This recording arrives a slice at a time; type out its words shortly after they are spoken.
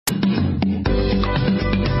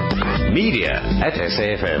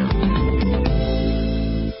Media@SAFM.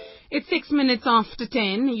 It's 6 minutes after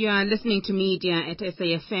 10. You are listening to Media at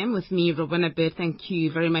SAFM with me, Robina Bird. Thank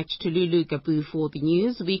you very much to Lulu Gabu for the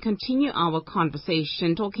news. We continue our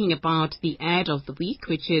conversation talking about the ad of the week,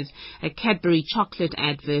 which is a Cadbury chocolate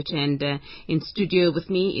advert. And in studio with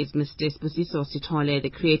me is Mr. Spusiso Sithole, the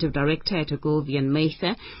creative director at Ogilvy and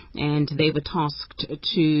Mather. And they were tasked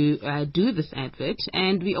to do this advert.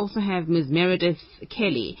 And we also have Ms. Meredith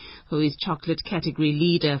Kelly, who is chocolate category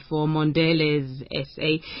leader for Mondele's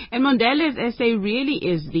SA. And Mondele's SA really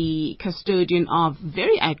is the custodian of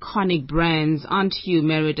very iconic brands, aren't you,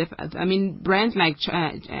 Meredith? I mean, brands like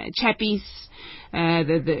Chappies,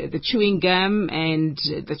 the chewing gum and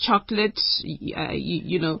the chocolate,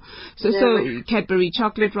 so Cadbury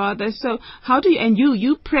chocolate rather. So how do you, and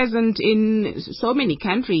you present in so many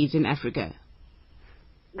countries in Africa?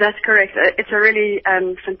 That's correct. It's a really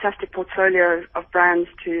fantastic portfolio of brands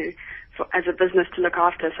as a business to look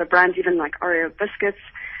after. So brands even like Oreo biscuits,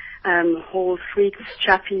 Hall Sweets,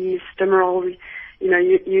 Chappies, Stimmerol,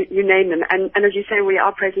 you name them. And as you say, we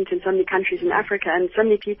are present in so many countries in Africa, and so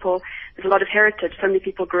many people, there's a lot of heritage, so many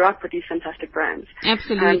people grew up with these fantastic brands.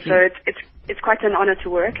 Absolutely. So it's quite an honor to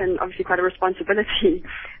work, and obviously quite a responsibility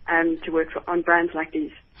to work on brands like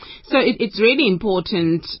these. So it's really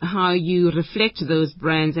important how you reflect those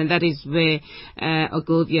brands, and that is where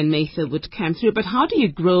Ogilvy and Mather would come through. But how do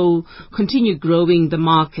you continue growing the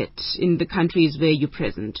market in the countries where you're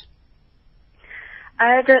present?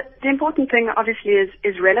 The important thing, obviously,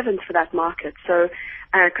 is relevance for that market. So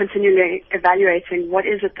continually evaluating what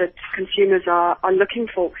is it that consumers are looking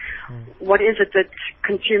for, what is it that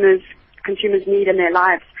consumers need in their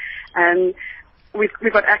lives.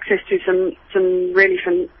 We've got access to some really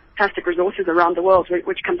fantastic resources around the world,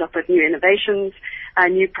 which comes up with new innovations,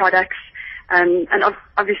 new products, and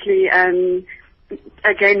obviously,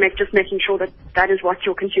 again, just making sure that is what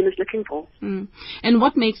your consumer's looking for. And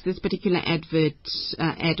what makes this particular advert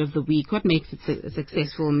ad of the week? What makes it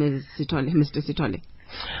successful, Mr. Sithole?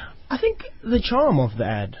 I think the charm of the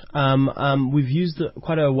ad. We've used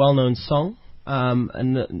quite a well-known song.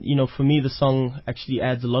 For me, the song actually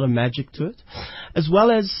adds a lot of magic to it, as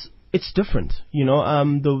well as it's different.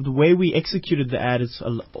 The way we executed the ad is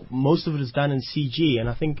most of it is done in CG, and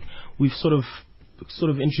I think we've sort of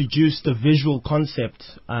introduced a visual concept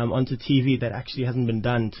onto TV that actually hasn't been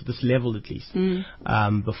done to this level, at least,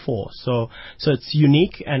 before. So it's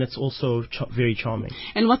unique, and it's also very charming.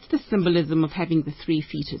 And what's the symbolism of having the three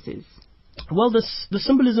fetuses? Well, the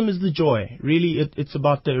symbolism is the joy. Really, it's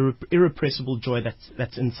about the irrepressible joy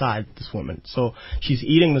that's inside this woman. So she's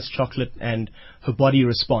eating this chocolate, and her body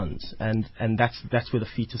responds, and that's where the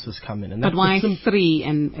fetuses come in. And but why three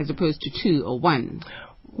and as opposed to two or one?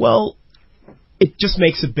 Well, it just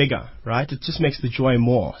makes it bigger, right? It just makes the joy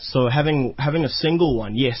more. So having a single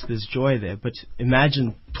one, yes, there's joy there, but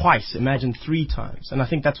imagine twice, imagine 3 times, and I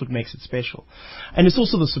think that's what makes it special. And it's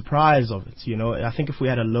also the surprise of it, I think if we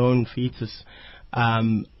had a lone fetus,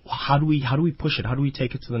 how do we push it? How do we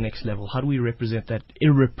take it to the next level? How do we represent that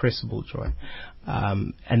irrepressible joy?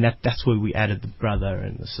 And that's where we added the brother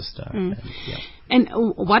and the sister. And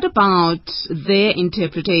what about their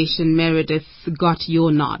interpretation, Meredith, got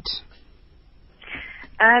your nod?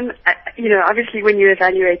 Obviously when you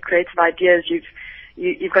evaluate creative ideas,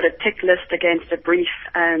 you've got a tick list against a brief,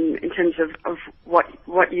 in terms of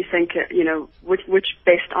what you think, which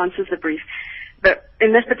best answers the brief. But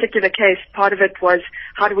in this particular case, part of it was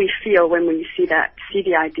how do we feel when we see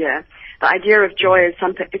the idea. The idea of joy is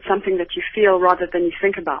something that you feel rather than you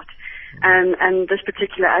think about. And this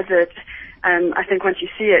particular advert, I think once you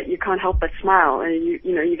see it, you can't help but smile, and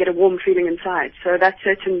you get a warm feeling inside. So that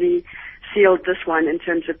certainly sealed this one in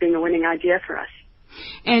terms of being a winning idea for us.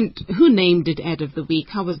 And who named it ad of the week?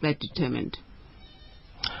 How was that determined?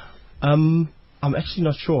 I'm actually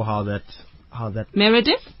not sure how that.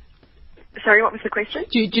 Meredith? Sorry, what was the question?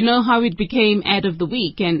 Do you know how it became ad of the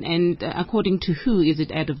week, and according to who is it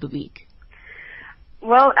ad of the week?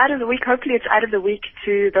 Well, ad of the week, hopefully it's ad of the week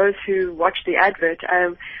to those who watch the advert.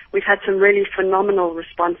 We've had some really phenomenal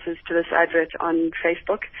responses to this advert on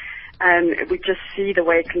Facebook. We just see the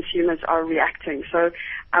way consumers are reacting. So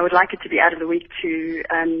I would like it to be ad of the week to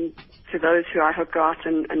those who I hope go out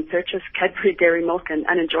and purchase Cadbury Dairy Milk and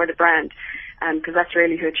enjoy the brand. Because that's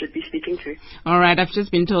really who it should be speaking to. All right, I've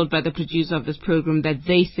just been told by the producer of this program that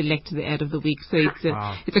they select the ad of the week, so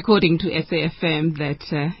it's according to SAFM that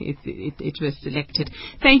it was selected.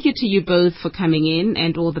 Thank you to you both for coming in,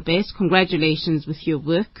 and all the best. Congratulations with your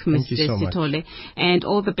work, Mr. Sithole, and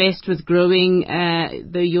all the best with growing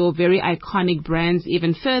your very iconic brands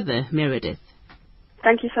even further, Meredith.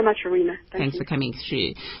 Thank you so much, Rowena. Thanks for coming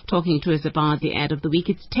through. Talking to us about the ad of the week.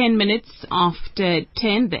 It's 10 minutes after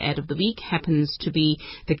 10. The ad of the week happens to be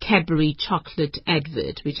the Cadbury chocolate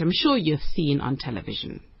advert, which I'm sure you've seen on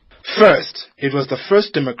television. First, it was the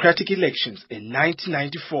first democratic elections in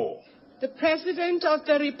 1994. The President of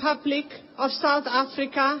the Republic of South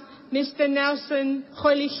Africa, Mr. Nelson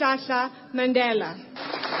Rolihlahla Mandela.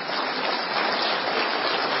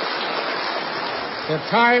 The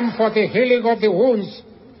time for the healing of the wounds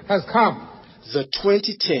has come. The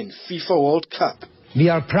 2010 FIFA World Cup. We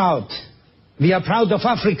are proud. We are proud of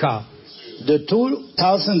Africa. The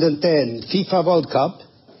 2010 FIFA World Cup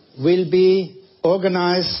will be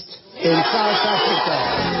organized in South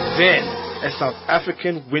Africa. Then, a South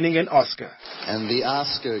African winning an Oscar. And the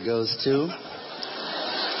Oscar goes to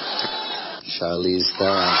Charlize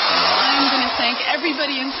Theron. I'm going to thank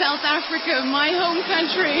everybody in South Africa, my home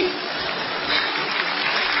country.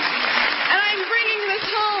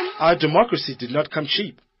 Our democracy did not come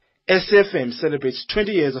cheap. SAFM celebrates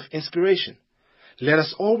 20 years of inspiration. Let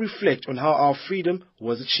us all reflect on how our freedom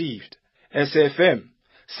was achieved. SAFM,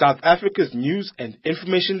 South Africa's news and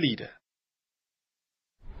information leader.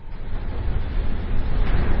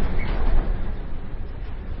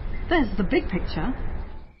 There's the big picture,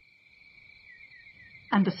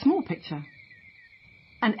 and the small picture,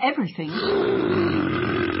 and everything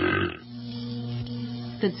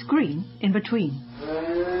that's green in between.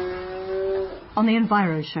 On the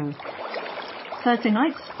Enviro Show, Thursday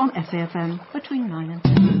nights on SAFM between 9 and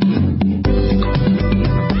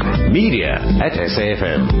 10. Media at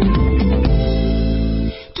SAFM.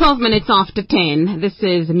 12 minutes after 10. This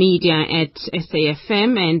is Media at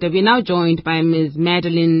SAFM, and we're now joined by Ms.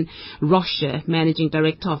 Madeline Rocher, Managing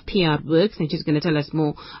Director of PR Worx, and she's going to tell us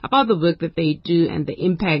more about the work that they do and the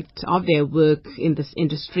impact of their work in this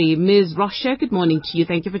industry. Ms. Rocher, good morning to you.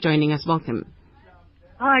 Thank you for joining us. Welcome.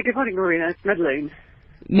 Hi, good morning, Marina. It's Madeline.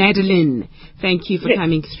 Madeline, thank you for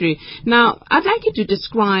coming through. Now, I'd like you to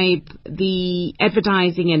describe the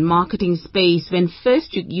advertising and marketing space when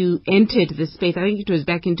first you entered the space. I think it was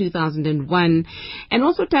back in 2001. And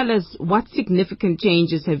also tell us what significant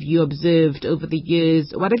changes have you observed over the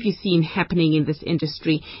years? What have you seen happening in this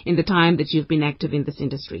industry in the time that you've been active in this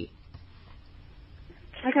industry?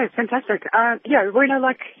 Okay, fantastic. Marina,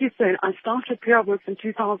 like you said, I started PR Worx in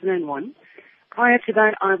 2001. Prior to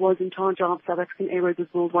that, I was in charge of South African Airways'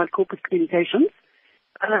 worldwide corporate communications.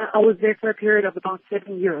 I was there for a period of about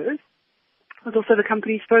 7 years. I was also the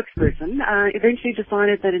company spokesperson. Eventually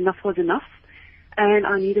decided that enough was enough, and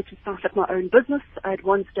I needed to start up my own business. At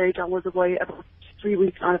one stage, I was away about 3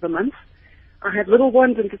 weeks out of a month. I had little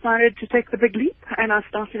ones and decided to take the big leap, and I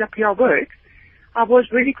started up PR Worx. I was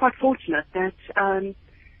really quite fortunate that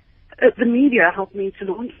the media helped me to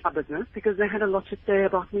launch my business because they had a lot to say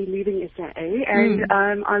about me leaving SAA. And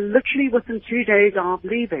I literally, within 2 days of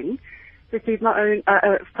leaving, received my own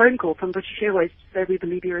phone call from British Airways to say, we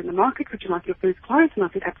believe you're in the market. Would you like your first client? And I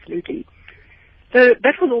said, absolutely. So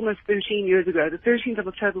that was almost 13 years ago. The 13th of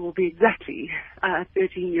October will be exactly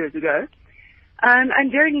 13 years ago.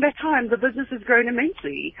 And during that time, the business has grown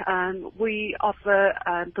immensely. We offer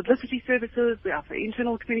publicity services. We offer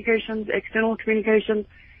internal communications, external communications,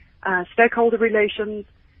 stakeholder relations,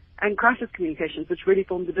 and crisis communications, which really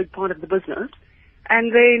forms a big part of the business.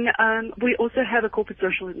 And then we also have a corporate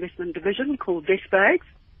social investment division called Desk Bags,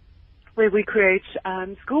 where we create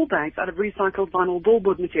school bags out of recycled vinyl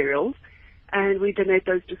billboard materials, and we donate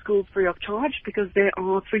those to schools free of charge because there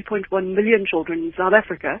are 3.1 million children in South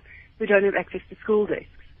Africa who don't have access to school desks.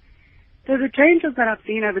 So the changes that I've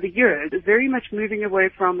seen over the years is very much moving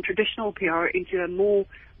away from traditional PR into a more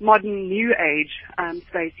modern, new age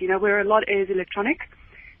space, where a lot is electronic.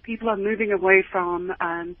 People are moving away from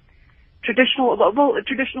traditional. Well,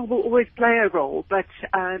 traditional will always play a role, but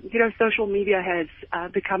social media has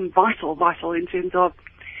become vital in terms of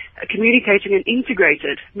communicating an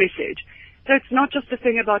integrated message. So it's not just a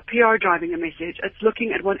thing about PR driving a message. It's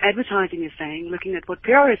looking at what advertising is saying, looking at what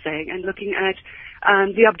PR is saying, and looking at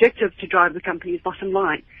the objectives to drive the company's bottom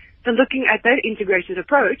line. So looking at that integrated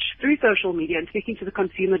approach through social media and speaking to the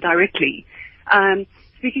consumer directly,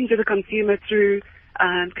 speaking to the consumer through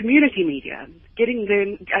community media, getting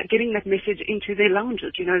that message into their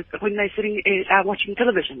lounges, when they're sitting watching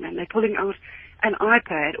television and they're pulling out an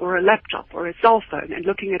iPad or a laptop or a cell phone and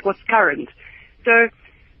looking at what's current. So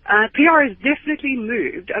PR has definitely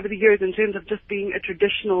moved over the years in terms of just being a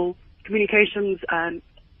traditional communications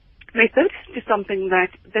method to something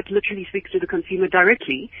that literally speaks to the consumer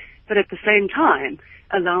directly, but at the same time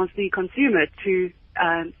allows the consumer to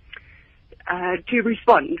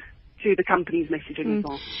respond to the company's messaging as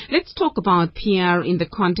well. Let's talk about PR in the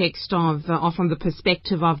context of, or from the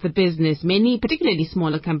perspective of the business. Many, particularly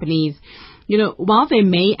smaller companies, while they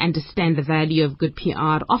may understand the value of good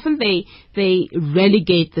PR, often they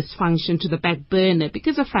relegate this function to the back burner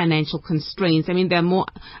because of financial constraints. I mean, there are more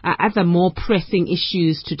other more pressing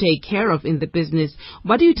issues to take care of in the business.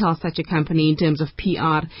 What do you tell such a company in terms of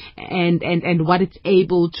PR and what it's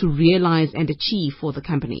able to realize and achieve for the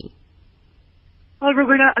company? Well,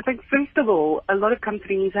 Rowena, I think first of all, a lot of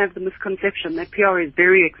companies have the misconception that PR is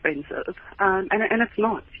very expensive, and it's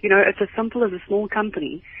not. It's as simple as a small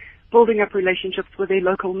company building up relationships with their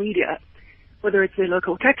local media, whether it's their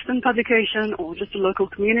local text and publication or just a local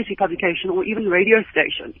community publication or even radio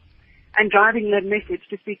station, and driving that message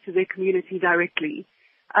to speak to their community directly.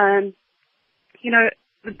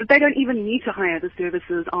 They don't even need to hire the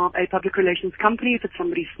services of a public relations company if it's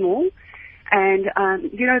somebody small. And,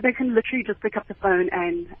 they can literally just pick up the phone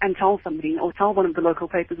and tell somebody or tell one of the local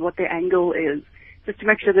papers what their angle is, just to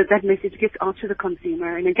make sure that that message gets out to the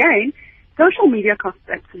consumer. And again, social media costs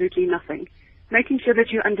absolutely nothing. Making sure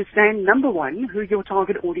that you understand, number one, who your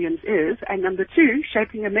target audience is, and number two,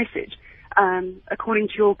 shaping a message according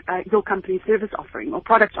to your company's service offering or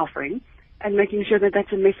product offering, and making sure that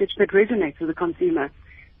that's a message that resonates with the consumer.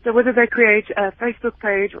 So whether they create a Facebook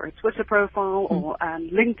page or a Twitter profile or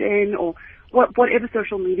LinkedIn or whatever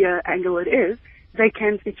social media angle it is, they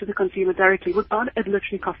can speak to the consumer directly without it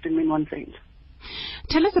literally costing them 1 cent.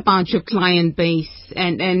 Tell us about your client base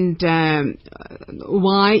and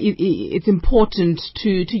why it's important to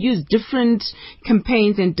use different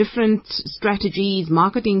campaigns and different strategies,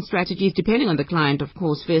 marketing strategies, depending on the client, of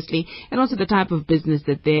course, firstly, and also the type of business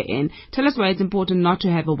that they're in. Tell us why it's important not to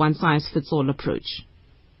have a one-size-fits-all approach.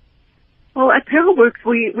 Well, at Worx,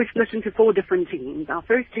 we split into 4 different teams. Our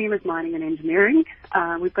first team is mining and engineering.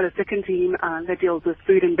 We've got a second team that deals with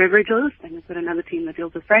food and beverages, and we've got another team that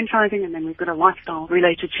deals with franchising, and then we've got a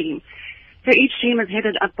lifestyle-related team. So each team is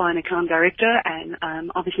headed up by an account director and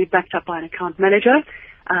obviously backed up by an account manager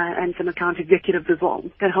and some account executives as well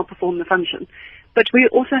that help perform the function. But we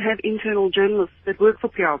also have internal journalists that work for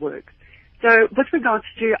Worx. So with regards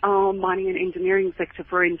to our mining and engineering sector,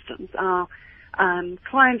 for instance, our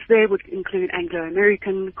clients there would include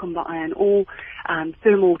Anglo-American, Kumba Iron Ore,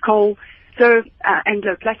 thermal coal, so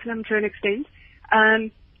Anglo-Platinum to an extent.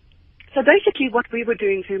 So basically what we would do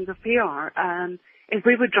in terms of PR is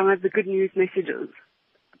we would drive the good news messages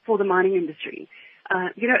for the mining industry.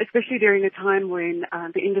 Especially during a time when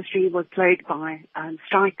the industry was plagued by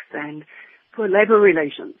strikes and poor labor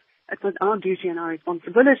relations. It was our duty and our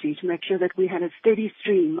responsibility to make sure that we had a steady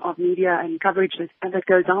stream of media and coverage that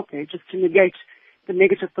goes out there just to negate the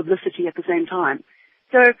negative publicity at the same time.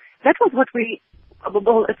 So that was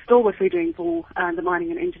it's still what we're doing for the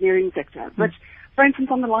mining and engineering sector. But for instance,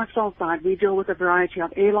 on the lifestyle side, we deal with a variety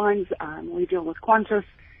of airlines. We deal with Qantas,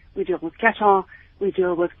 we deal with Qatar, we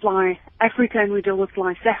deal with Fly Africa, and we deal with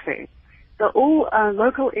Fly Safair. So all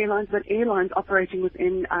local airlines, but airlines operating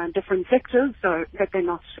within different sectors so that they're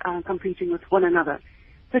not competing with one another.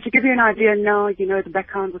 So to give you an idea now, the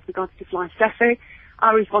background with regards to Fly Safair,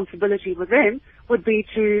 our responsibility with them would be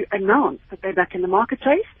to announce that they're back in the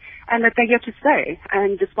marketplace and that they're here to stay.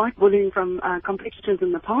 And despite bullying from competitors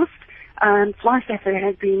in the past, Fly Safair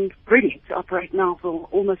has been ready to operate now for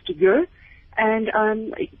almost a year, and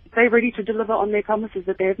they're ready to deliver on their promises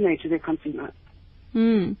that they have made to their consumers.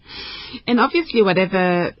 And obviously,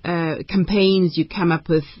 whatever campaigns you come up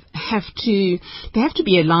with have to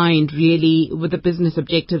be aligned really with the business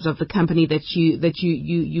objectives of the company that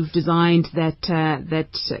you've designed that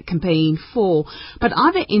campaign for. But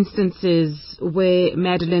are there instances where,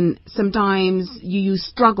 Madeline, sometimes you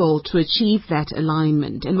struggle to achieve that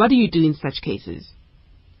alignment, and what do you do in such cases?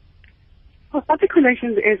 Well, public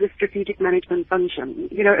relations is a strategic management function.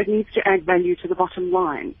 It needs to add value to the bottom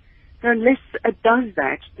line. So unless it does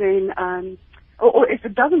that, then, or if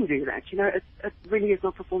it doesn't do that, it really is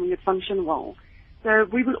not performing its function well. So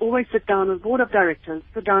we will always sit down with board of directors,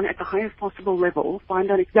 sit down at the highest possible level, find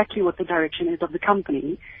out exactly what the direction is of the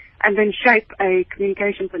company, and then shape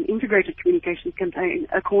an integrated communications campaign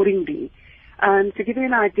accordingly. To give you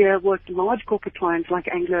an idea, with large corporate clients like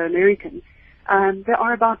Anglo-American, there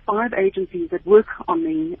are about 5 agencies that work on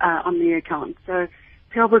the account. So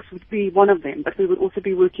Worx would be one of them, but we would also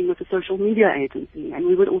be working with a social media agency, and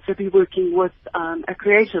we would also be working with a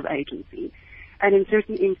creative agency, and in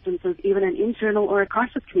certain instances, even an internal or a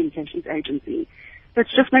crisis communications agency. So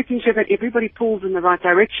it's just making sure that everybody pulls in the right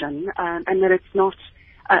direction, and that it's not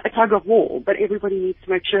a tug of war, but everybody needs to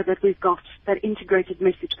make sure that we've got that integrated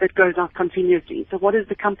message that goes out continuously. So what is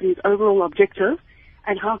the company's overall objective,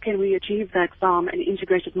 and how can we achieve that from an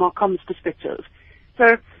integrated comms perspective.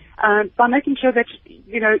 So by making sure that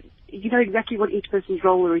you know exactly what each person's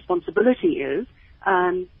role or responsibility is,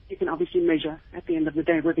 you can obviously measure at the end of the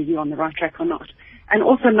day whether you're on the right track or not. And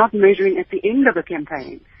also not measuring at the end of a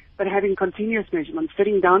campaign, but having continuous measurement,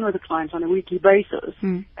 sitting down with the clients on a weekly basis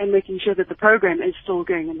and making sure that the program is still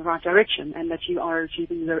going in the right direction and that you are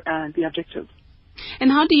achieving the objectives.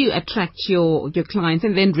 And how do you attract your clients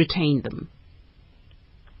and then retain them?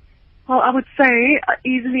 Well, I would say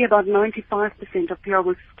easily about 95% of PR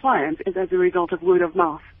Worx clients is as a result of word of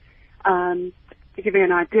mouth. To give you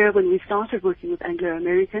an idea, when we started working with Anglo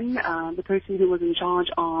American, the person who was in charge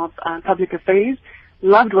of public affairs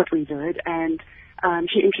loved what we did, and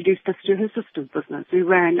she introduced us to her sister's business, who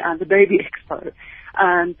ran the Baby Expo.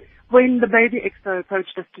 When the Baby Expo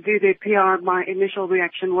approached us to do their PR, my initial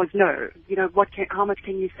reaction was no. You know, how much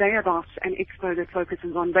can you say about an expo that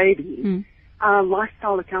focuses on babies? Our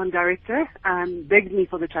lifestyle account director begged me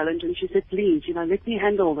for the challenge, and she said, please, let me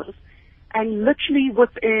handle this. And literally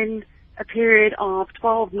within a period of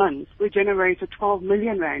 12 months, we generated 12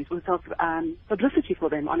 million rand worth of publicity for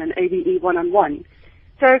them on an ABE one-on-one.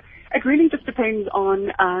 So it really just depends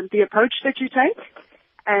on the approach that you take,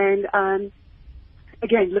 and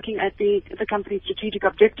again, looking at the company's strategic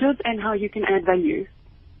objectives and how you can add value.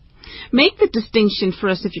 Make the distinction for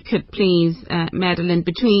us, if you could, please, Madeleine,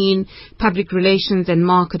 between public relations and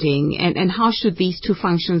marketing, and how should these two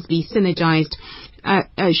functions be synergized?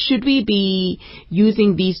 Should we be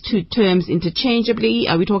using these two terms interchangeably?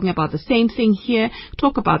 Are we talking about the same thing here?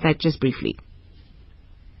 Talk about that just briefly.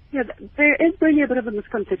 Yeah, there is really a bit of a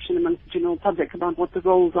misconception amongst the general public about what the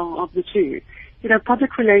roles are of the two.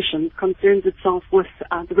 Public relations concerns itself with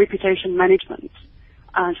the reputation management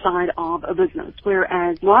side of a business,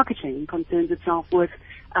 whereas marketing concerns itself with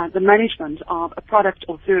the management of a product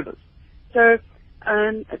or service. So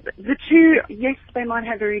the two, yes, they might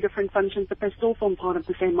have very different functions, but they still form part of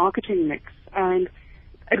the same marketing mix, and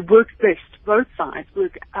it works best. Both sides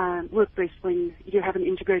work best when you have an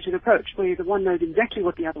integrated approach, where the one knows exactly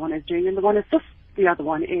what the other one is doing, and the one assists the other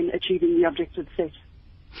one in achieving the objective set.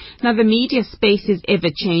 Now, the media space is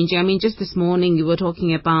ever-changing. I mean, just this morning you were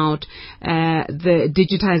talking about the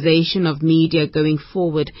digitization of media going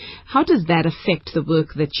forward. How does that affect the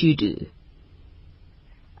work that you do?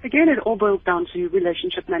 Again, it all boils down to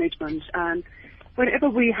relationship management. Whenever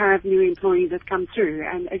we have new employees that come through,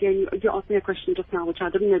 and again, you asked me a question just now which I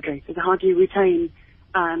didn't address, is how do you retain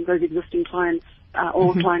those existing clients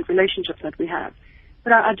or client relationships that we have?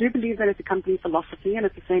 But I do believe that it's a company philosophy, and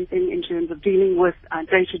it's the same thing in terms of dealing with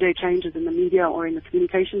day-to-day changes in the media or in the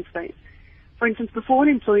communication space. For instance, before an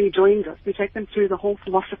employee joins us, we take them through the whole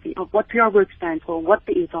philosophy of what PR Worx stands for, what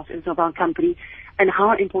the ethos is of our company, and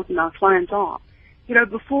how important our clients are.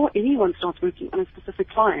 Before anyone starts working on a specific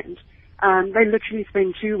client, they literally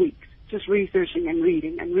spend 2 weeks just researching and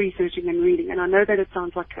reading and researching and reading. And I know that it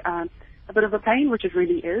sounds like a bit of a pain, which it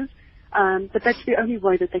really is. But that's the only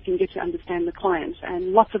way that they can get to understand the client,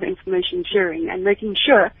 and lots of information sharing and making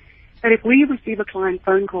sure that if we receive a client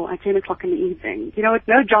phone call at 10 o'clock in the evening,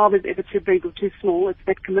 no job is ever too big or too small. It's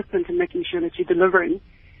that commitment and making sure that you're delivering.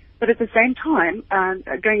 But at the same time,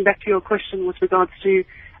 going back to your question with regards to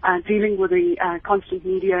dealing with the constant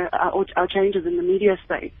media or changes in the media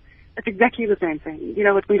space, it's exactly the same thing.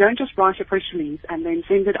 We don't just write a press release and then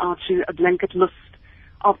send it out to a blanket list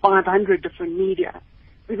of 500 different media.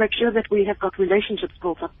 We make sure that we have got relationships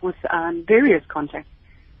built up with various contacts.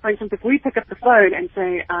 For instance, if we pick up the phone and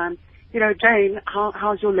say, Jane,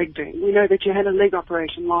 how's your leg doing? We know that you had a leg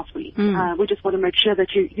operation last week. We just want to make sure that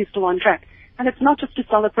you're still on track. And it's not just to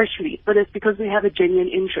sell a press release, but it's because we have a genuine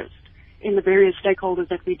interest in the various stakeholders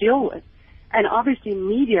that we deal with. And obviously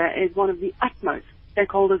media is one of the utmost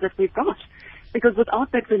stakeholders that we've got. Because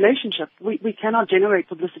without that relationship, we cannot generate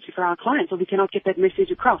publicity for our clients, or we cannot get that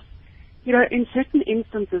message across. In certain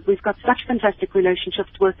instances, we've got such fantastic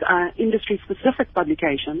relationships with industry-specific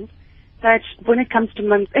publications that when it comes to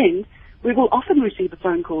month end, we will often receive a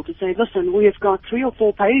phone call to say, listen, we have got 3 or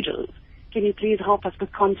 4 pages. Can you please help us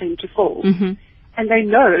with content to fill? And they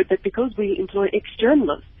know that because we employ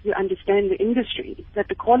ex-journalists who understand the industry, that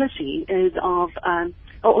the quality is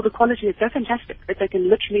the quality is so fantastic that they can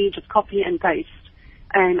literally just copy and paste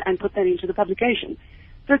and put that into the publication.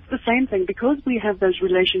 So it's the same thing. Because we have those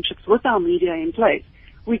relationships with our media in place,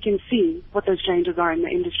 we can see what those changes are in the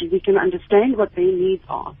industry. We can understand what their needs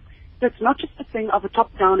are. So it's not just a thing of a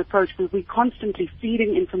top-down approach where we're constantly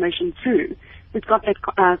feeding information through. We've got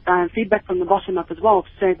that feedback from the bottom up as well to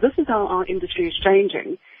say, this is how our industry is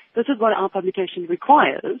changing. This is what our publication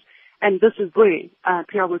requires. And this is where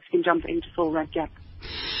PR Worx can jump in to fill that gap.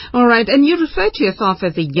 All right, and you refer to yourself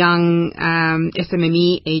as a young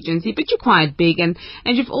SMME agency, but you're quite big, and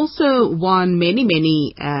you've also won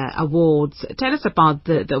many awards. Tell us about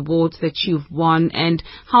the awards that you've won and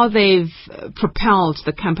how they've propelled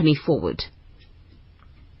the company forward.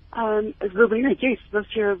 Rowena, yes, this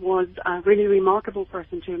year was really remarkable for us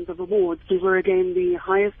in terms of awards. We were again the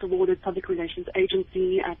highest awarded public relations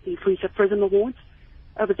agency at the Free Prism Awards.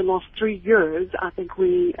 Over the last 3 years, I think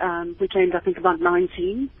we claimed, about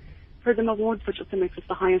 19 Prism Awards, which also makes us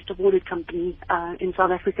the highest awarded company in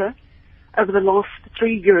South Africa. Over the last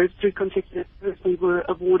 3 years, 3 consecutive years, we were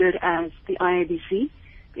awarded as the IABC,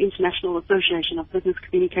 the International Association of Business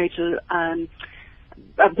Communicator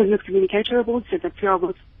Awards, so the PR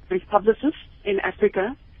Works Best Publicist in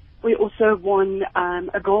Africa. We also won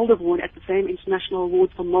a gold award at the same international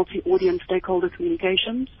awards for multi-audience stakeholder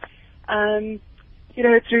communications.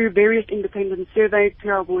 Through various independent surveys,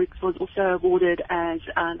 PR Works was also awarded as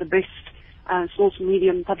the best small to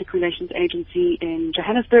medium public relations agency in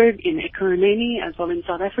Johannesburg, in Ekurhuleni, as well in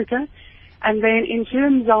South Africa. And then in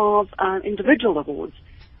terms of individual awards,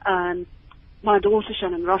 my daughter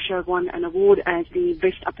Shannon Russia won an award as the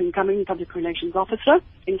best up-and-coming public relations officer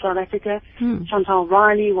in South Africa. Chantal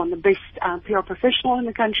Riley won the best PR professional in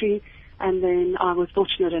the country. And then I was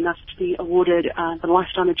fortunate enough to be awarded the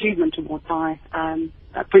Lifetime Achievement Award by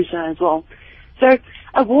PRISA as well. So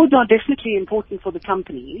awards are definitely important for the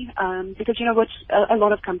company because, a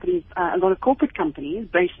lot of companies, a lot of corporate companies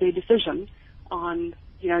base their decision on,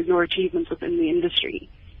 your achievements within the industry.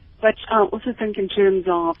 But I also think in terms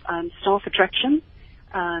of staff attraction,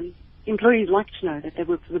 employees like to know that they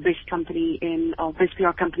work for the best company best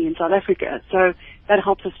PR company in South Africa. So that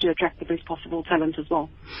helps us to attract the best possible talent as well.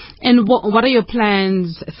 And what are your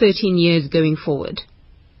plans 13 years going forward?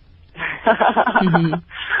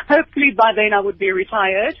 Hopefully by then I would be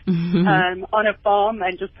retired on a farm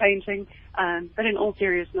and just painting. But in all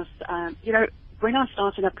seriousness, when I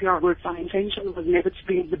started up PR Works, our intention was never to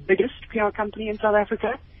be the biggest PR company in South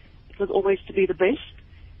Africa. It was always to be the best.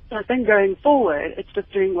 So I think going forward, it's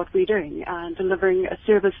just doing what we're doing, delivering a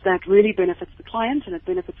service that really benefits the client and it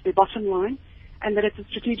benefits their bottom line, and that it's a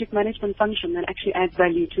strategic management function that actually adds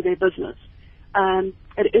value to their business.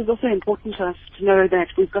 It is also important to us to know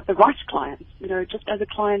that we've got the right clients. Just as a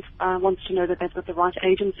client wants to know that they've got the right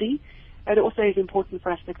agency, it also is important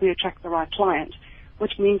for us that we attract the right client,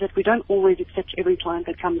 which means that we don't always accept every client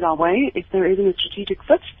that comes our way. If there isn't a strategic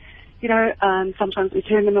fit, sometimes we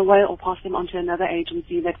turn them away or pass them on to another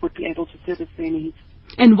agency that would be able to service their needs.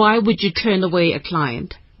 And why would you turn away a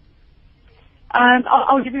client?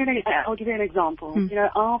 I'll give you an example.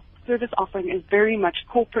 Our service offering is very much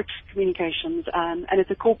corporate communications, and it's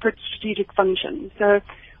a corporate strategic function. So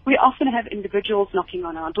we often have individuals knocking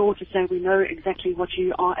on our door to say, we know exactly what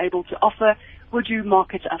you are able to offer. Would you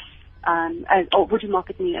market us, or would you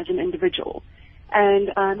market me as an individual?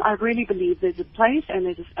 And I really believe there's a place and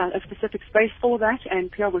there's a specific space for that,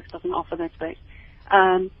 and PR Works doesn't offer that space.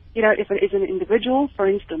 If it is an individual, for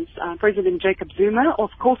instance, President Jacob Zuma,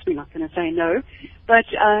 of course we're not going to say no. But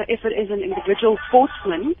if it is an individual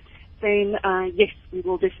sportsman, then yes, we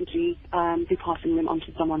will definitely be passing them on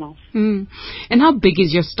to someone else. And how big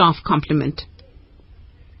is your staff complement?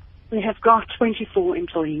 We have got 24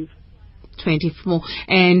 employees. 24.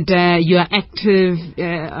 And you are active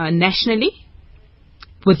nationally?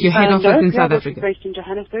 With your head office in South Africa? We're based in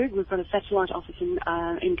Johannesburg. We've got a satellite office in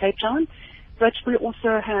Cape Town. But we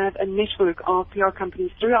also have a network of PR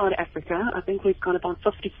companies throughout Africa. I think we've got about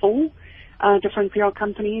 54 different PR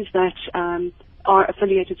companies that are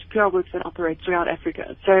affiliated to PR Works that operate throughout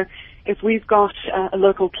Africa. So if we've got a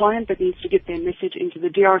local client that needs to get their message into the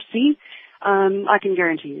DRC, I can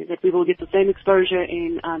guarantee you that we will get the same exposure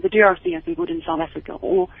in the DRC as we would in South Africa.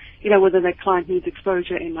 Or, whether that client needs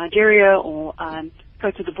exposure in Nigeria or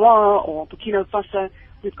Cote d'Ivoire or Burkina Faso,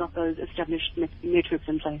 we've got those established networks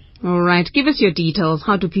in place. All right. Give us your details.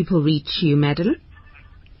 How do people reach you, Madeline?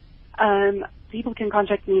 People can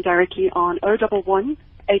contact me directly on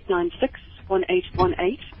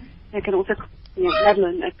 011-896-1818. They can also contact me at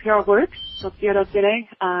Madeline at prworks.co.za.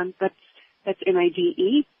 That's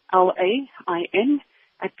MADELAIN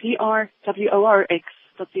at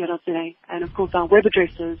prworx.co.za. And of course, our web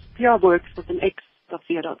address is prworks with an X.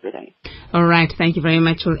 All right, thank you very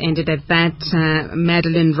much. We'll end it at that.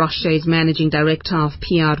 Madeline Russia is Managing Director of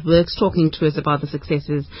PR Works, talking to us about the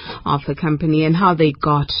successes of the company and how they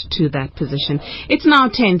got to that position. It's now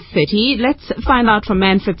 10:30. Let's find out from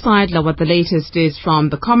Manfred Seidler what the latest is from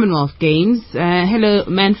the Commonwealth Games. Hello,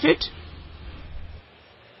 Manfred.